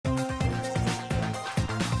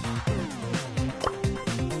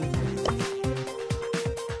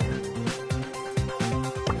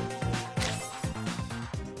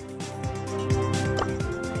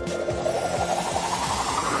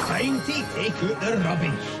take out the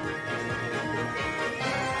rubbish.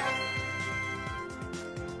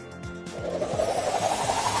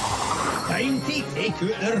 Time to take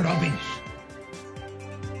out the rubbish.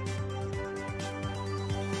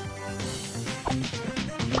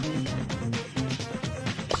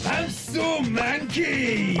 I'm so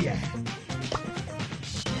manky.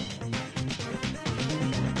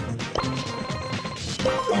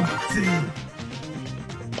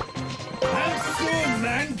 I'm so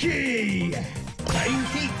manky. Time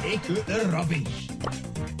to take out the rubbish.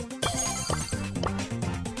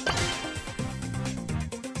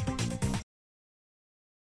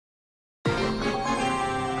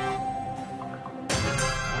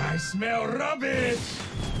 I smell rubbish.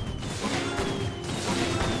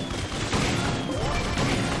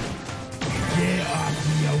 Get off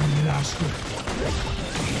me, you rascal.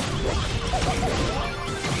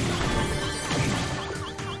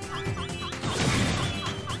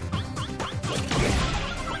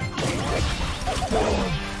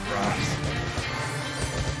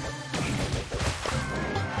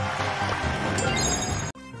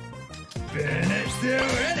 Bennett's still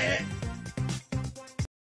in it.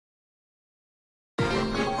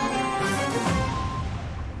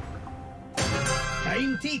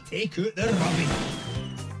 Time to take out the rubbish.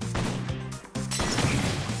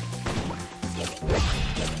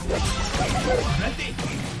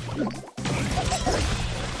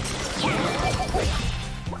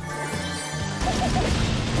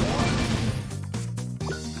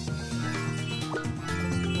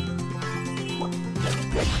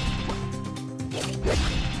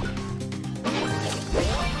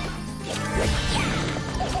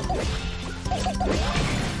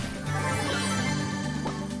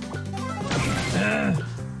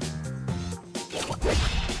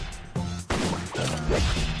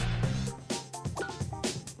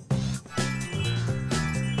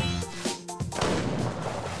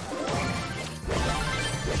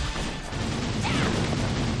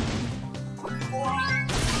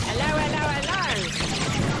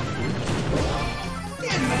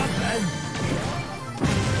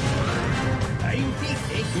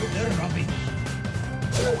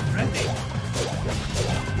 Ready?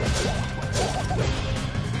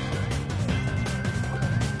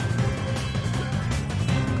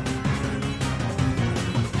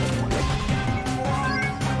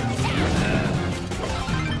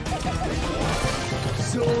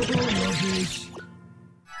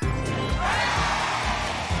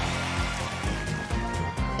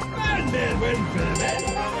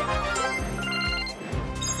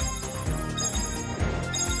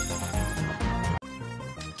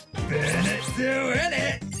 Bennett's still in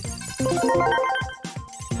it.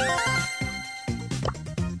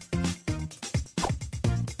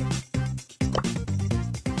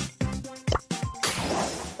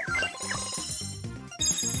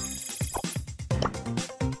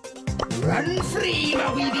 Run free,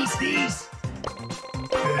 my wee beasties.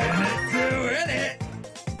 Bennett's still in it.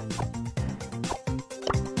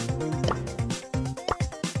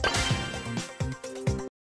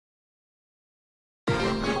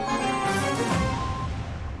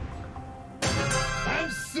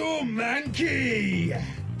 So manky!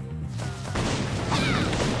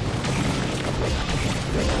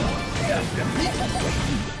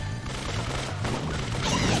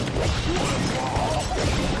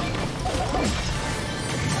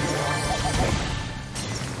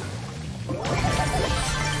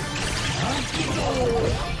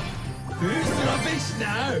 Who's rubbish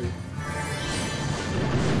now?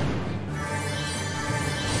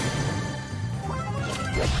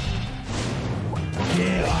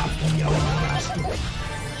 Get off me, you rascal!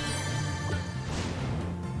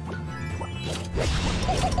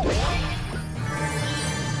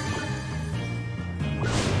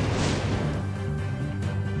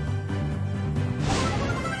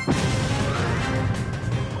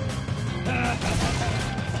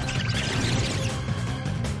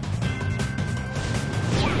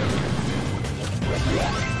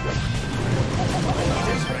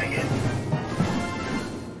 Just bring it!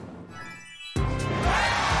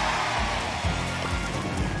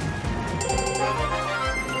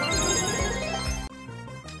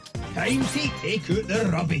 Time to take out the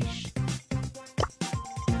rubbish.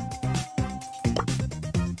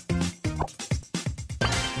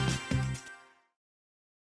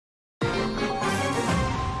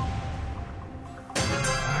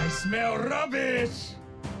 I smell rubbish.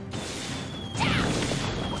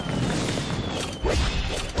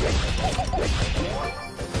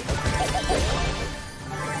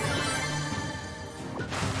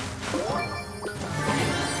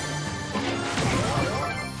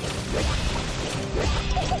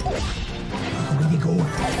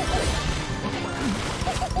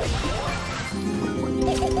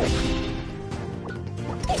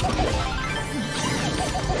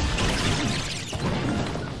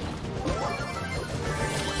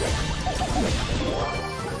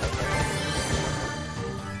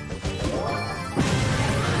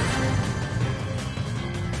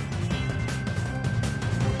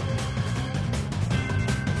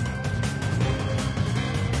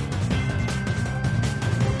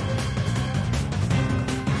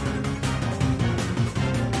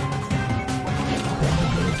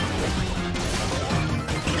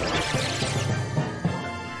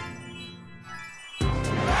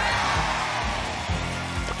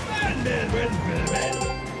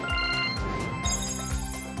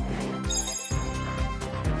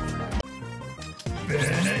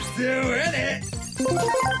 Bennett doing it!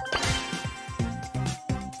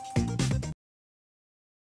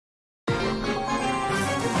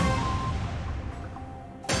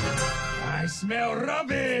 I smell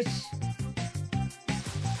rubbish!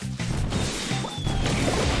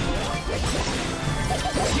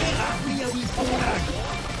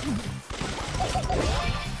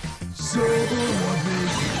 So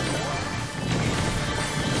rubbish!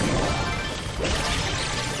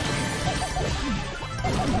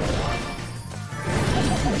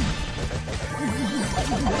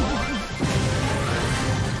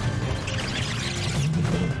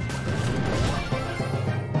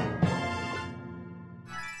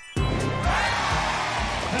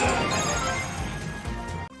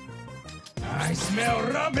 I smell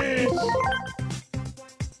rubbish!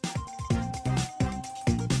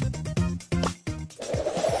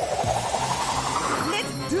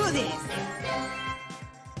 Let's do this!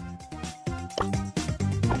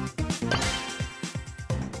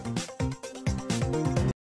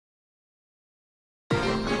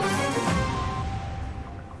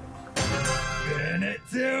 Bennett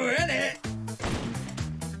doing it!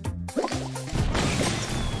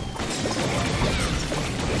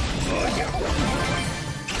 Oh yeah!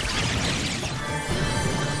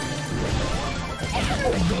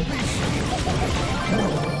 Rubbish!